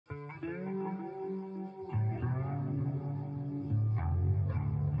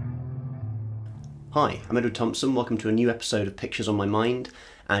Hi, I'm Edward Thompson. Welcome to a new episode of Pictures on My Mind,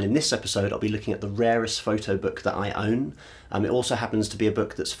 and in this episode I'll be looking at the rarest photo book that I own. It also happens to be a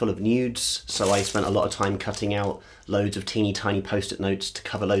book that's full of nudes, so I spent a lot of time cutting out loads of teeny tiny post-it notes to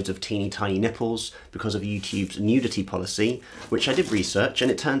cover loads of teeny tiny nipples because of YouTube's nudity policy, which I did research, and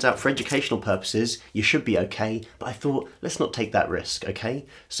it turns out for educational purposes you should be okay, but I thought let's not take that risk, okay?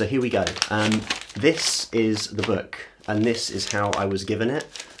 So here we go. This is the book, and this is how I was given it.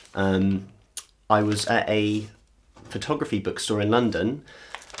 I was at a photography bookstore in London,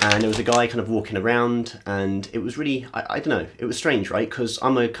 and there was a guy kind of walking around, and it was really, I don't know, it was strange, right? Because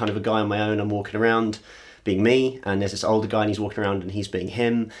I'm a kind of a guy on my own, I'm walking around being me, and there's this older guy and he's walking around and he's being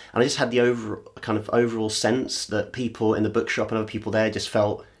him, and I just had the overall sense that people in the bookshop and other people there just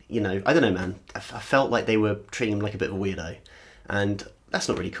felt, you know, I don't know, man, I felt like they were treating him like a bit of a weirdo, and that's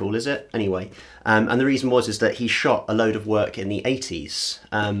not really cool, is it? Anyway, and the reason is that he shot a load of work in the 80s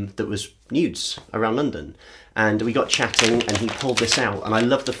that was nudes around London, and we got chatting and he pulled this out, and I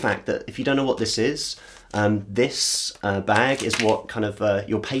love the fact that if you don't know what this is, this bag is what kind of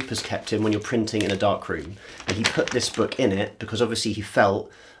your paper's kept in when you're printing in a dark room, and he put this book in it because obviously he felt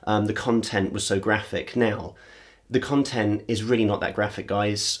the content was so graphic. Now, the content is really not that graphic,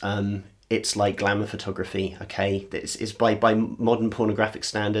 guys. It's like glamour photography, okay? It's by modern pornographic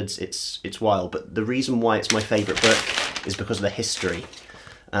standards, it's wild. But the reason why it's my favourite book is because of the history.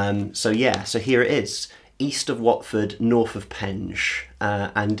 So yeah, so here it is. East of Watford, north of Penge.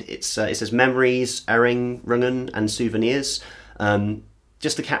 And it says Memories, Erinnerungen and Souvenirs.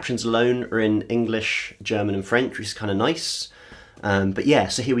 Just the captions alone are in English, German and French, which is kind of nice. But yeah,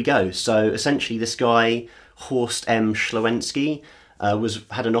 so here we go. So essentially this guy, Horst M. Schlewinski,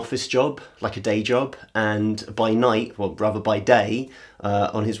 had an office job, like a day job, and by night, well rather by day,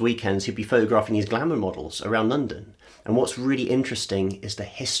 on his weekends he'd be photographing these glamour models around London. And what's really interesting is the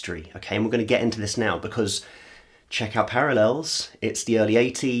history, okay, and we're going to get into this now because check out parallels. It's the early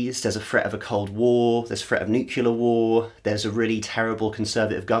 80s, there's a threat of a Cold War, there's a threat of nuclear war, there's a really terrible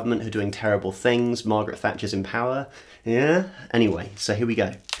conservative government who are doing terrible things, Margaret Thatcher's in power, yeah? Anyway, so here we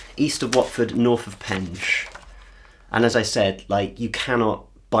go. East of Watford, north of Penge. And as I said, like, you cannot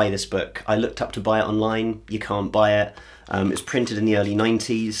buy this book. I looked up to buy it online, you can't buy it. It was printed in the early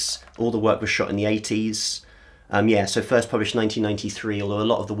 90s, all the work was shot in the 80s. Yeah, so first published 1993, although a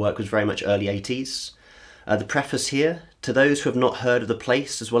lot of the work was very much early 80s. The preface here, to those who have not heard of the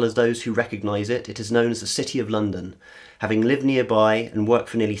place, as well as those who recognise it, it is known as the City of London. Having lived nearby and worked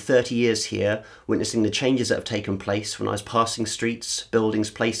for nearly 30 years here, witnessing the changes that have taken place when I was passing streets, buildings,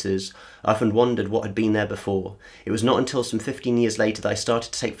 places, I often wondered what had been there before. It was not until some 15 years later that I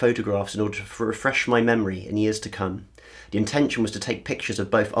started to take photographs in order to refresh my memory in years to come. The intention was to take pictures of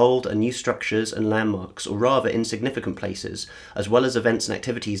both old and new structures and landmarks, or rather insignificant places, as well as events and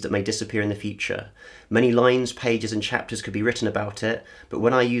activities that may disappear in the future. Many lines, pages and chapters could be written about it, but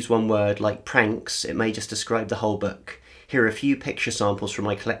when I use one word, like pranks, it may just describe the whole book. Here are a few picture samples from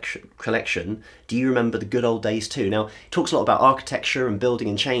my collection. Do you remember the good old days too? Now, it talks a lot about architecture and building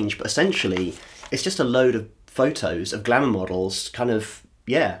and change, but essentially, it's just a load of photos of glamour models kind of,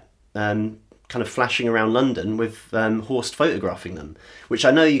 yeah, kind of flashing around London with Horst photographing them, which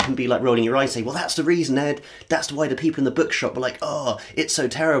I know you can be like rolling your eyes and say, well, that's the reason, Ed, that's why the people in the bookshop were like, oh, it's so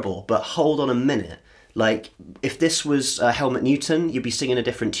terrible. But hold on a minute. Like, if this was Helmut Newton, you'd be singing a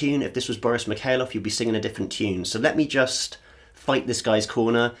different tune. If this was Boris Mikhailov, you'd be singing a different tune. So let me just fight this guy's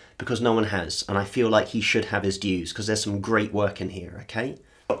corner because no one has, and I feel like he should have his dues because there's some great work in here, okay?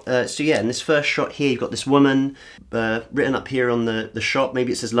 So yeah, in this first shot here, you've got this woman written up here on the shot.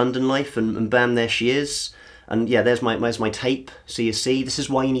 Maybe it says London Life, and bam, there she is. And yeah, there's my tape. So you see, this is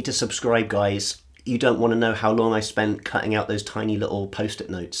why you need to subscribe, guys. You don't want to know how long I spent cutting out those tiny little post-it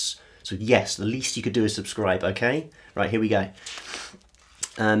notes. So yes, the least you could do is subscribe, okay? Right, here we go.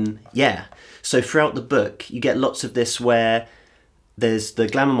 Yeah, so throughout the book, you get lots of this where there's the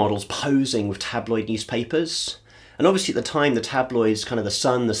glamour models posing with tabloid newspapers. And obviously at the time, the tabloids, kind of the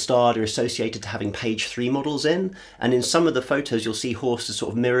Sun, the Star, are associated to having page 3 models in. And in some of the photos, you'll see Horst has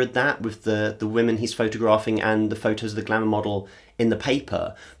sort of mirrored that with the women he's photographing and the photos of the glamour model in the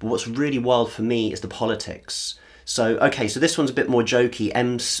paper. But what's really wild for me is the politics. So, okay, so this one's a bit more jokey.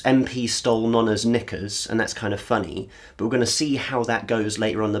 MP stole Nonna's knickers, and that's kind of funny. But we're going to see how that goes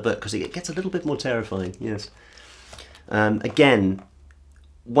later on in the book, because it gets a little bit more terrifying, yes. Again,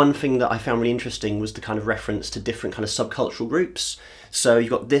 one thing that I found really interesting was the kind of reference to different kind of subcultural groups. So you've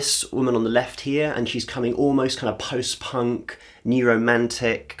got this woman on the left here, and she's coming almost kind of post-punk, new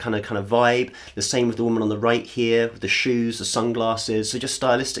romantic kind of vibe. The same with the woman on the right here, with the shoes, the sunglasses. So just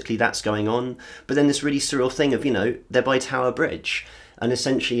stylistically, that's going on. But then this really surreal thing of, you know, they're by Tower Bridge. and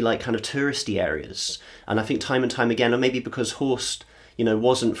essentially like kind of touristy areas. And I think time and time again, or maybe because Horst, you know,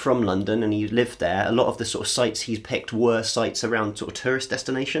 wasn't from London and he lived there, a lot of the sort of sites he's picked were sites around sort of tourist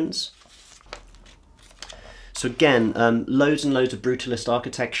destinations. So again, loads and loads of brutalist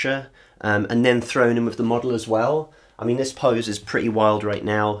architecture, and then thrown in with the model as well. I mean, this pose is pretty wild right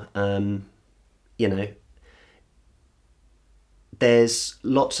now. You know, there's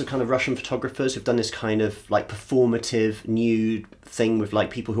lots of kind of Russian photographers who've done this kind of like performative nude thing with like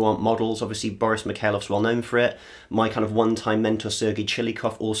people who aren't models. Obviously Boris Mikhailov's well known for it. My kind of one-time mentor Sergei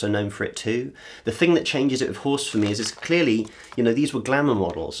Chilikov also known for it too. The thing that changes it with Horst for me is it's clearly, you know, these were glamour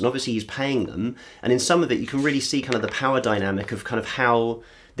models and obviously he's paying them, and in some of it you can really see kind of the power dynamic of kind of how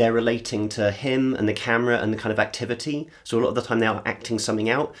they're relating to him and the camera and the kind of activity. So a lot of the time they are acting something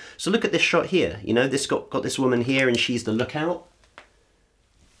out. So look at this shot here, you know, this got this woman here and she's the lookout.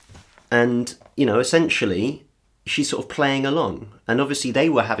 And, you know, essentially, she's sort of playing along. And obviously they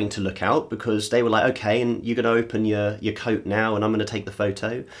were having to look out because they were like, okay, and you're going to open your coat now and I'm going to take the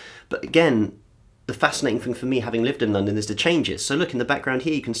photo. But again, the fascinating thing for me, having lived in London, is the changes. So look, in the background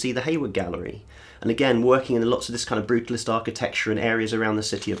here, you can see the Hayward Gallery. And again, working in lots of this kind of brutalist architecture in areas around the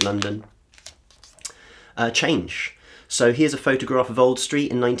city of London. Change. So here's a photograph of Old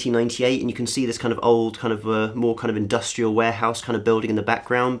Street in 1998, and you can see this kind of old, kind of more kind of industrial warehouse kind of building in the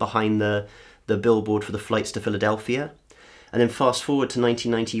background behind the billboard for the flights to Philadelphia. And then fast forward to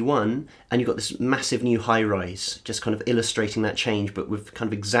 1991, and you've got this massive new high-rise, just kind of illustrating that change, but with kind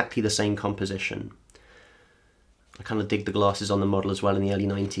of exactly the same composition. I kind of dig the glasses on the model as well in the early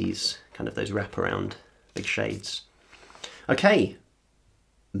 90s, kind of those wraparound big shades. Okay,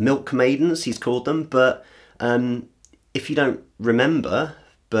 Milk Maidens, he's called them, but if you don't remember,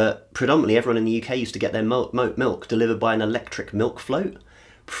 but predominantly everyone in the UK used to get their milk delivered by an electric milk float.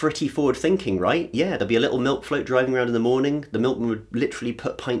 Pretty forward thinking, right? Yeah, there'd be a little milk float driving around in the morning. The milkman would literally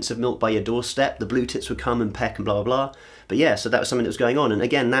put pints of milk by your doorstep. The blue tits would come and peck and blah, blah, blah. But yeah, so that was something that was going on. And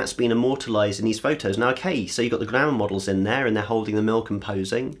again, that's been immortalised in these photos. Now, okay, so you've got the glamour models in there and they're holding the milk and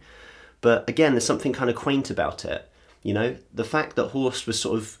posing. But again, there's something kind of quaint about it. You know, the fact that Horst was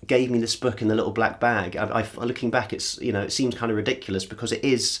sort of gave me this book in the little black bag, looking back, it's, you know, it seems kind of ridiculous because it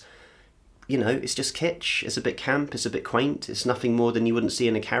is, you know, it's just kitsch. It's a bit camp. It's a bit quaint. It's nothing more than you wouldn't see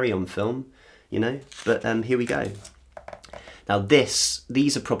in a Carry-On film, you know. But here we go. Now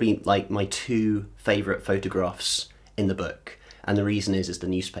these are probably like my two favourite photographs in the book, and the reason is the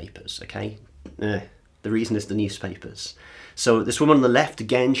newspapers. Okay, the reason is the newspapers. So this woman on the left,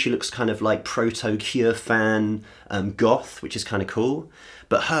 again, she looks kind of like proto-Cure fan, goth, which is kind of cool.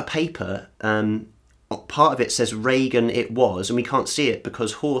 But her paper, part of it says Reagan it was, and we can't see it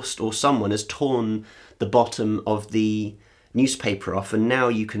because Horst or someone has torn the bottom of the newspaper off, and now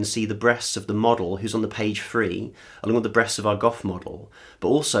you can see the breasts of the model who's on the page 3, along with the breasts of our goth model, but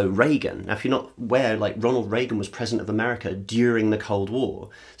also Reagan. Now, if you're not aware, like Ronald Reagan was president of America during the Cold War.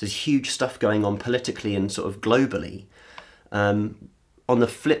 So there's huge stuff going on politically and sort of globally. On the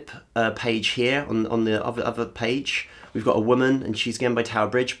flip page here, on the other page, we've got a woman, and she's again by Tower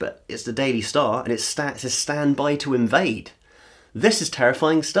Bridge, but it's the Daily Star, and it says stand by to invade. This is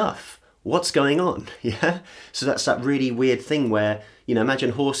terrifying stuff. What's going on? Yeah. So that's that really weird thing where, you know,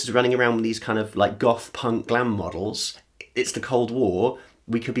 imagine Horst is running around with these kind of like goth punk glam models. It's the Cold War.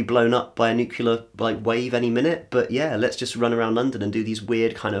 We could be blown up by a nuclear like wave any minute, but yeah, let's just run around London and do these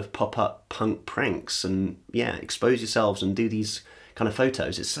weird kind of pop-up punk pranks and yeah, expose yourselves and do these kind of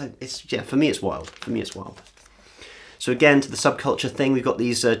photos. Yeah, for me it's wild. For me it's wild. So again, to the subculture thing, we've got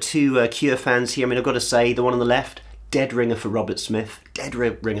these two Cure fans here. I mean, I've got to say, the one on the left, dead ringer for Robert Smith, dead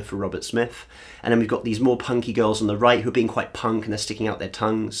ringer for Robert Smith. And then we've got these more punky girls on the right who are being quite punk and they're sticking out their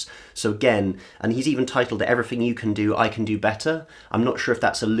tongues. So again, and he's even titled it Everything You Can Do, I Can Do Better. I'm not sure if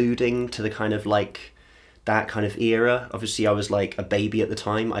that's alluding to the kind of like, that kind of era. Obviously I was like a baby at the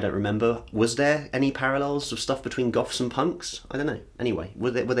time, I don't remember. Was there any parallels of stuff between goths and punks? I don't know. Anyway,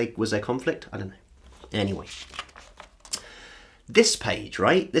 was there conflict? I don't know. Anyway. This page,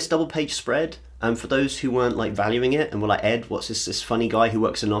 right? This double page spread, for those who weren't like valuing it and were like, Ed, what's this funny guy who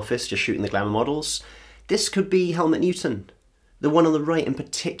works in an office just shooting the glamour models? This could be Helmut Newton. The one on the right in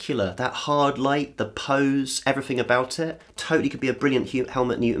particular, that hard light, the pose, everything about it, totally could be a brilliant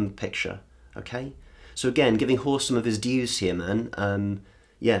Helmut Newton picture, okay? So again, giving Horst some of his dues here, man.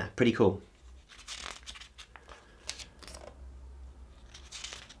 Yeah, pretty cool.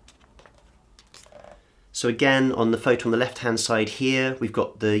 So again, on the photo on the left-hand side here, we've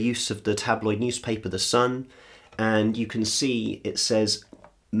got the use of the tabloid newspaper, The Sun, and you can see it says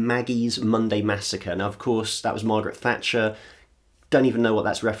Maggie's Monday Massacre. Now, of course, that was Margaret Thatcher. Don't even know what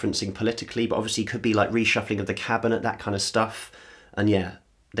that's referencing politically, but obviously it could be like reshuffling of the cabinet, that kind of stuff. And yeah,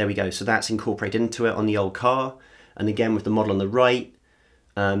 there we go. So that's incorporated into it on the old car. And again, with the model on the right,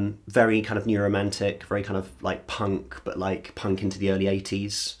 very kind of new romantic, very kind of like punk, but like punk into the early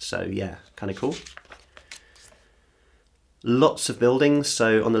 80s. So yeah, kind of cool. Lots of buildings.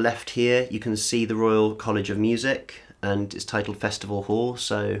 So on the left here, you can see the Royal College of Music, and it's titled Festival Hall.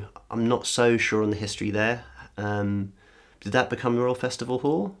 So I'm not so sure on the history there. Did that become the Royal Festival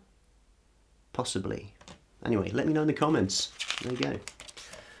Hall? Possibly. Anyway, let me know in the comments. There you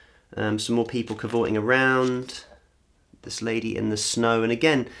go. Some more people cavorting around. This lady in the snow. And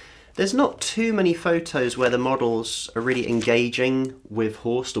again, there's not too many photos where the models are really engaging with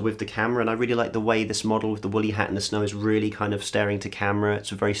Horst or with the camera. And I really like the way this model with the woolly hat in the snow is really kind of staring to camera.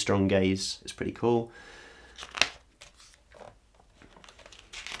 It's a very strong gaze. It's pretty cool.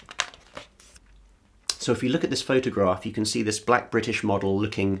 So if you look at this photograph, you can see this black British model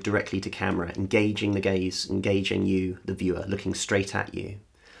looking directly to camera, engaging the gaze, engaging you, the viewer, looking straight at you.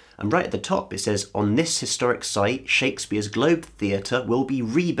 And right at the top it says, on this historic site, Shakespeare's Globe Theatre will be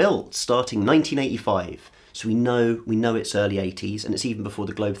rebuilt starting 1985. So we know it's early 80s, and it's even before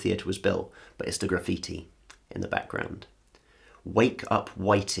the Globe Theatre was built, but it's the graffiti in the background. Wake up,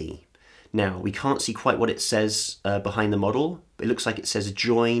 Whitey. Now, we can't see quite what it says behind the model, but it looks like it says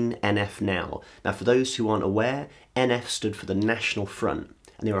join NF now. Now, for those who aren't aware, NF stood for the National Front,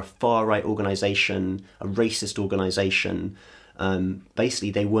 and they were a far-right organisation, a racist organisation.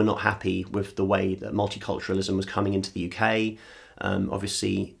 Basically, they were not happy with the way that multiculturalism was coming into the UK.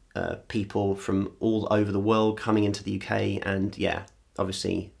 Obviously, people from all over the world coming into the UK, and yeah,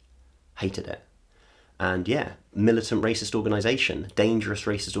 obviously hated it. And yeah, militant racist organisation, dangerous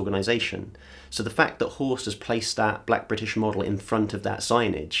racist organisation. So the fact that Horst has placed that black British model in front of that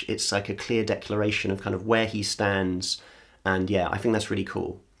signage, it's like a clear declaration of kind of where he stands. And yeah, I think that's really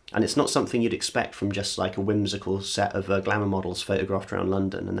cool. And it's not something you'd expect from just like a whimsical set of glamour models photographed around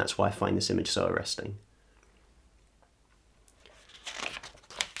London. And that's why I find this image so arresting.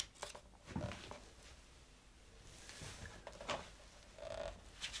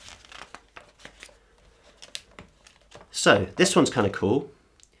 So this one's kind of cool.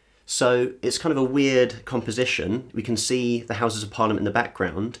 So it's kind of a weird composition. We can see the Houses of Parliament in the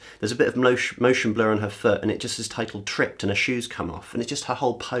background. There's a bit of motion blur on her foot, and it just is titled Tripped and her shoes come off. And it's just her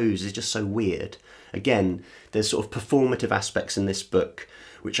whole pose is just so weird. Again, there's sort of performative aspects in this book,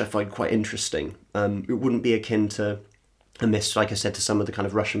 which I find quite interesting. It wouldn't be akin to a miss, like I said, to some of the kind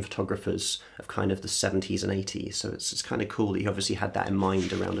of Russian photographers of kind of the 70s and 80s. So it's kind of cool that he obviously had that in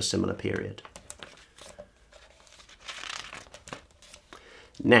mind around a similar period.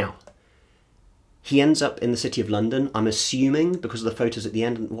 Now, he ends up in the City of London, I'm assuming, because of the photos at the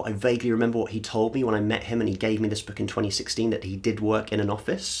end, and what I vaguely remember what he told me when I met him and he gave me this book in 2016, that he did work in an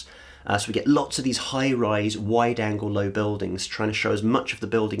office. So we get lots of these high-rise, wide-angle, low buildings, trying to show as much of the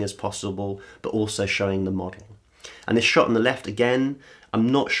building as possible, but also showing the model. And this shot on the left, again,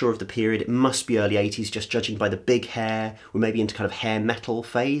 I'm not sure of the period, it must be early 80s, just judging by the big hair. We're maybe into kind of hair metal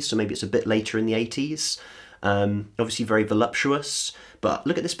phase, so maybe it's a bit later in the 80s. Obviously very voluptuous, but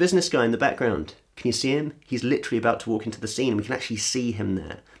look at this business guy in the background. Can you see him? He's literally about to walk into the scene, and we can actually see him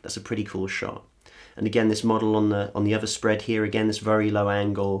there. That's a pretty cool shot. And again, this model on the other spread here, again, this very low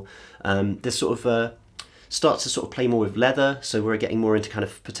angle. This sort of starts to sort of play more with leather, so we're getting more into kind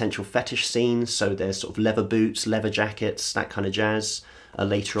of potential fetish scenes. So there's sort of leather boots, leather jackets, that kind of jazz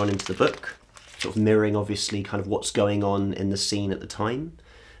later on into the book. Sort of mirroring, obviously, kind of what's going on in the scene at the time.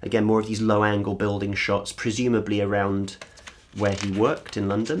 Again, more of these low angle building shots, presumably around where he worked in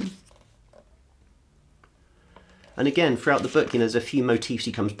London. And again, throughout the book, there's a few motifs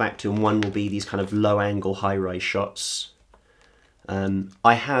he comes back to, and one will be these kind of low angle, high rise shots.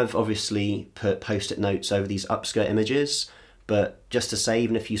 I have obviously put post-it notes over these upskirt images, but just to say,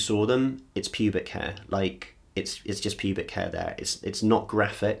 even if you saw them, it's pubic hair. Like, it's just pubic hair there. It's not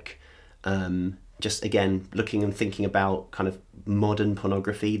graphic. Just again, looking and thinking about kind of modern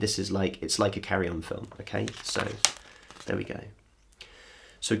pornography, this is like, it's like a carry-on film, okay? So there we go.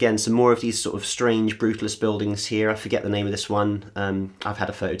 So again, some more of these sort of strange, brutalist buildings here. I forget the name of this one. I've had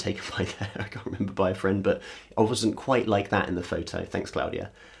a photo taken by there, I can't remember, by a friend, but I wasn't quite like that in the photo. Thanks,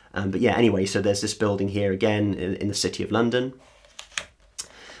 Claudia. But yeah, anyway, so there's this building here again in the City of London.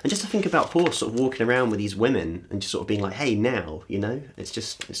 And just to think about Horst sort of walking around with these women and just sort of being like, hey, now, you know?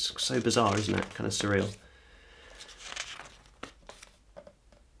 It's so bizarre, isn't it? Kind of surreal.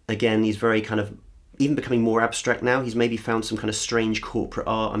 Again, these very kind of, even becoming more abstract now. He's maybe found some kind of strange corporate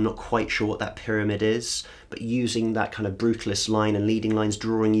art. I'm not quite sure what that pyramid is, but using that kind of brutalist line and leading lines,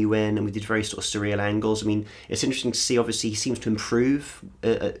 drawing you in, and with these very sort of surreal angles. I mean, it's interesting to see, obviously, he seems to improve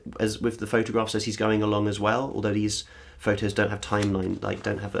as with the photographs as he's going along as well, although these photos don't have timeline, like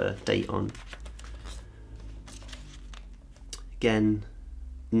don't have a date on. Again,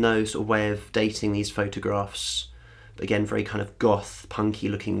 no sort of way of dating these photographs. But again, very kind of goth, punky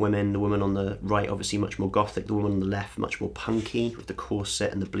looking women. The woman on the right obviously much more gothic, the woman on the left much more punky with the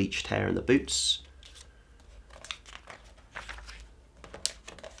corset and the bleached hair and the boots.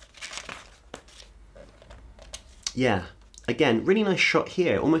 Yeah, again, really nice shot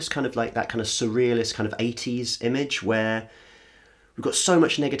here, almost kind of like that kind of surrealist kind of 80s image where we've got so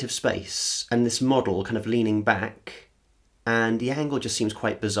much negative space and this model kind of leaning back, and the angle just seems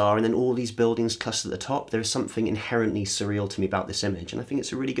quite bizarre, and then all these buildings clustered at the top. There is something inherently surreal to me about this image, and I think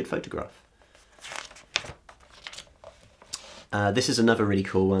it's a really good photograph. This is another really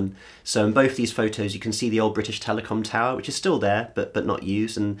cool one. So in both these photos you can see the old British Telecom tower, which is still there but not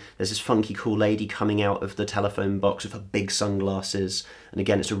used, and there's this funky cool lady coming out of the telephone box with her big sunglasses, and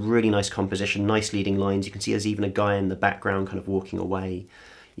again it's a really nice composition, nice leading lines. You can see there's even a guy in the background kind of walking away.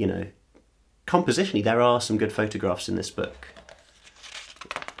 You know, compositionally there are some good photographs in this book.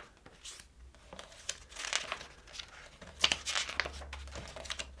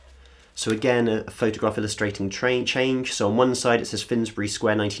 So again, a photograph illustrating change. So on one side it says Finsbury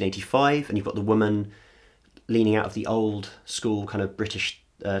Square 1985, and you've got the woman leaning out of the old school kind of British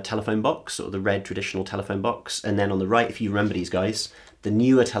telephone box, sort of the red traditional telephone box. And then on the right, if you remember these guys, the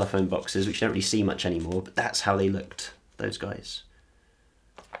newer telephone boxes, which you don't really see much anymore, but that's how they looked, those guys.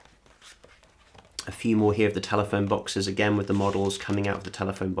 A few more here of the telephone boxes, again with the models coming out of the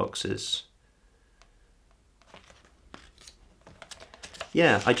telephone boxes.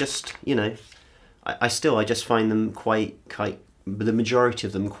 Yeah, I just, you know, I just find them quite, the majority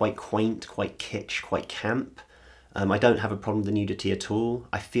of them quite quaint, quite kitsch, quite camp. I don't have a problem with the nudity at all.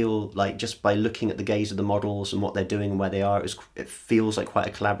 I feel like just by looking at the gaze of the models and what they're doing and where they are, it feels like quite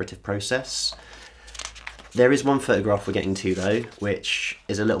a collaborative process. There is one photograph we're getting to though, which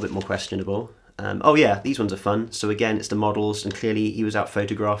is a little bit more questionable. Oh yeah, these ones are fun. So again, it's the models, and clearly he was out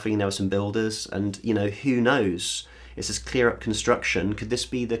photographing, there were some builders, and you know, who knows? It's this clear up construction. Could this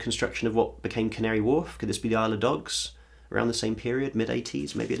be the construction of what became Canary Wharf? Could this be the Isle of Dogs around the same period,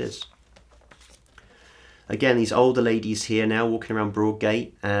 mid-80s? Maybe it is. Again, these older ladies here now walking around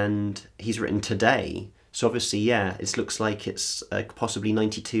Broadgate, and he's written today. So obviously, yeah, it looks like it's possibly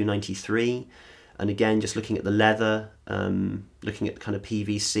 92, 93. And again, just looking at the leather, looking at the kind of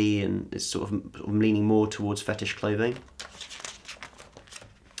PVC, and it's sort of leaning more towards fetish clothing.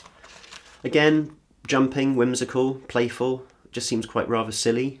 Again, jumping, whimsical, playful, just seems quite rather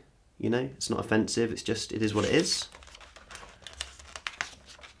silly, you know, it's not offensive, it's just, it is what it is.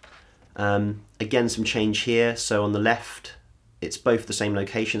 Again, some change here, so on the left, it's both the same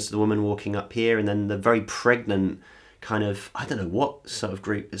location, so the woman walking up here, and then the very pregnant kind of, I don't know what sort of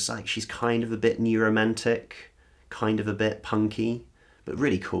group, it's like she's kind of a bit new romantic, kind of a bit punky, but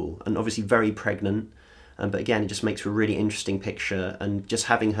really cool, and obviously very pregnant. But again, it just makes for a really interesting picture, and just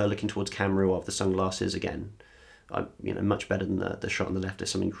having her looking towards camera of the sunglasses again, you know, much better than the shot on the left. There's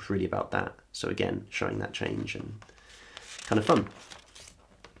something really about that. So again, showing that change and kind of fun.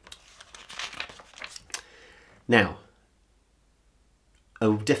 Now,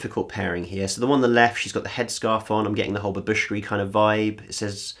 a difficult pairing here. So the one on the left, she's got the headscarf on. I'm getting the whole babushka kind of vibe. It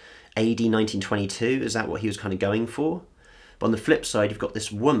says AD 1922. Is that what he was kind of going for? But on the flip side, you've got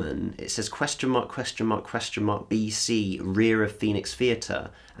this woman, it says question mark, question mark, question mark, BC, rear of Phoenix Theatre,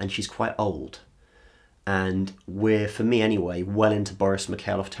 and she's quite old. And we're, for me anyway, well into Boris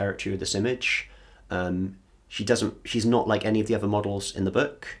Mikhailov territory with this image. She's not like any of the other models in the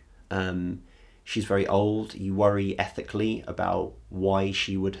book. She's very old. You worry ethically about why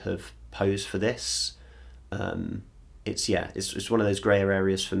she would have posed for this. It's one of those grayer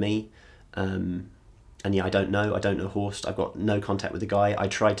areas for me. And yeah, I don't know Horst. I've got no contact with the guy. I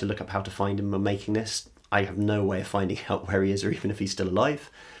tried to look up how to find him when making this. I have no way of finding out where he is or even if he's still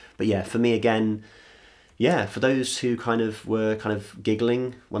alive. But yeah, for me again, yeah, for those who were kind of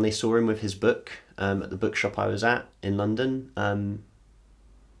giggling when they saw him with his book at the bookshop I was at in London,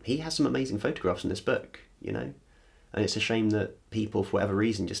 he has some amazing photographs in this book, you know? And it's a shame that people, for whatever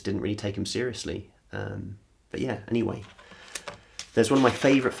reason, just didn't really take him seriously. But yeah, anyway. There's one of my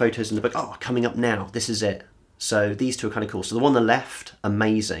favourite photos in the book. Oh, coming up now. This is it. So these two are kind of cool. So the one on the left,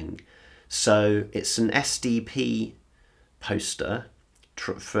 amazing. So it's an SDP poster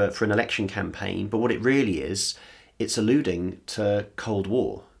for an election campaign. But what it really is, it's alluding to Cold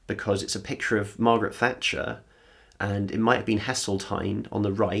War. because it's a picture of Margaret Thatcher, and it might have been Heseltine on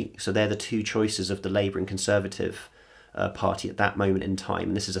the right, so they're the two choices of the Labour and Conservative party at that moment in time,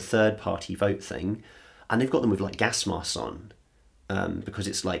 and this is a third party vote thing, and they've got them with like gas masks on, because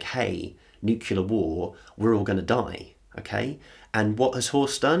it's like, hey, nuclear war, we're all going to die, okay? And what has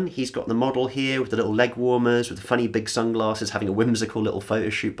Horst done? He's got the model here with the little leg warmers, with the funny big sunglasses, having a whimsical little photo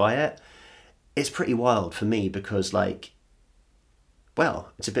shoot by it. It's pretty wild for me because, like,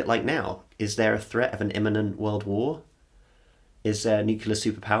 well, it's a bit like now. Is there a threat of an imminent world war? Is there nuclear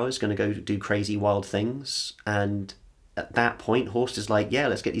superpowers going to go do crazy wild things? And at that point, Horst is like, yeah,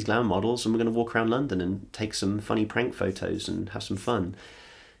 let's get these glamour models and we're going to walk around London and take some funny prank photos and have some fun.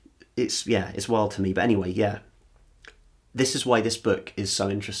 It's wild to me. But anyway, yeah. This is why this book is so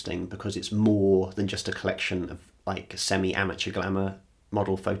interesting, because it's more than just a collection of like semi-amateur glamour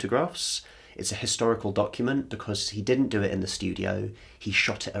model photographs. It's a historical document because he didn't do it in the studio, he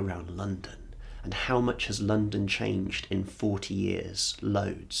shot it around London. And how much has London changed in 40 years?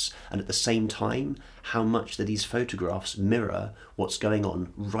 Loads. And at the same time, how much do these photographs mirror what's going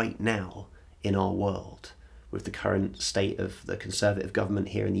on right now in our world? With the current state of the Conservative government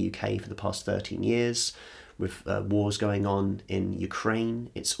here in the UK for the past 13 years, with wars going on in Ukraine,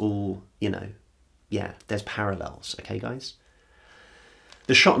 it's all, you know, yeah, there's parallels, okay guys?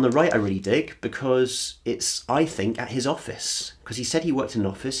 The shot on the right I really dig because it's, I think, at his office. Because he said he worked in an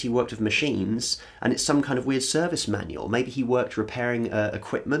office, he worked with machines, and it's some kind of weird service manual. Maybe he worked repairing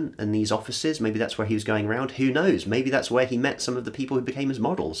equipment in these offices, maybe that's where he was going around, who knows? Maybe that's where he met some of the people who became his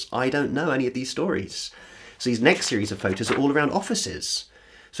models. I don't know any of these stories. So these next series of photos are all around offices.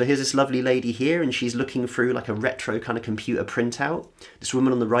 So here's this lovely lady here, and she's looking through like a retro kind of computer printout. This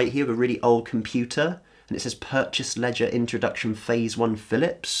woman on the right here with a really old computer, and it says Purchase Ledger Introduction Phase 1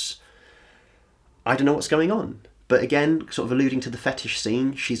 Phillips. I don't know what's going on. But again, sort of alluding to the fetish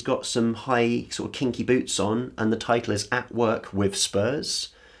scene, she's got some high sort of kinky boots on, and the title is At Work with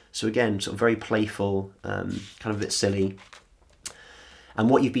Spurs. So again, sort of very playful, kind of a bit silly. And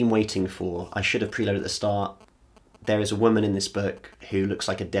what you've been waiting for, I should have preloaded at the start. There is a woman in this book who looks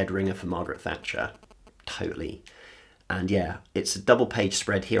like a dead ringer for Margaret Thatcher. Totally. And yeah, it's a double page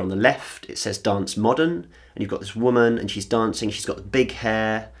spread here on the left. It says Dance Modern, and you've got this woman and she's dancing. She's got the big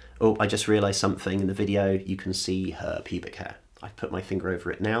hair. Oh, I just realised something in the video. You can see her pubic hair. I've put my finger over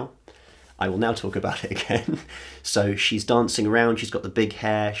it now. I will now talk about it again. So she's dancing around. She's got the big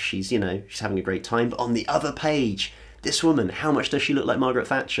hair. She's, you know, she's having a great time. But on the other page, this woman, how much does she look like Margaret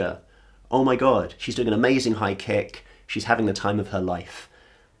Thatcher? Oh my God, she's doing an amazing high kick. She's having the time of her life.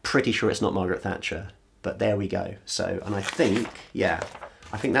 Pretty sure it's not Margaret Thatcher, but there we go. So, and I think, yeah,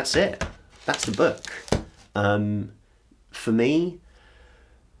 I think that's it. That's the book. For me,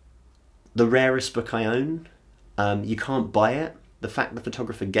 the rarest book I own. You can't buy it. The fact the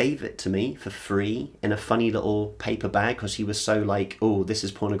photographer gave it to me for free in a funny little paper bag because he was so like, oh, this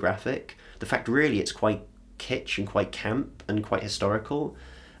is pornographic. The fact really it's quite kitsch and quite camp and quite historical.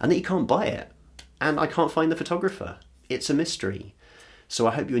 And that you can't buy it. And I can't find the photographer. It's a mystery. So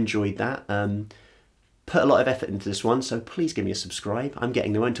I hope you enjoyed that. Put a lot of effort into this one, so please give me a subscribe. I'm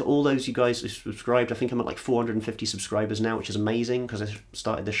getting there. And to all those you guys who subscribed, I think I'm at like 450 subscribers now, which is amazing because I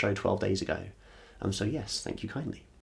started the show 12 days ago. So yes, thank you kindly.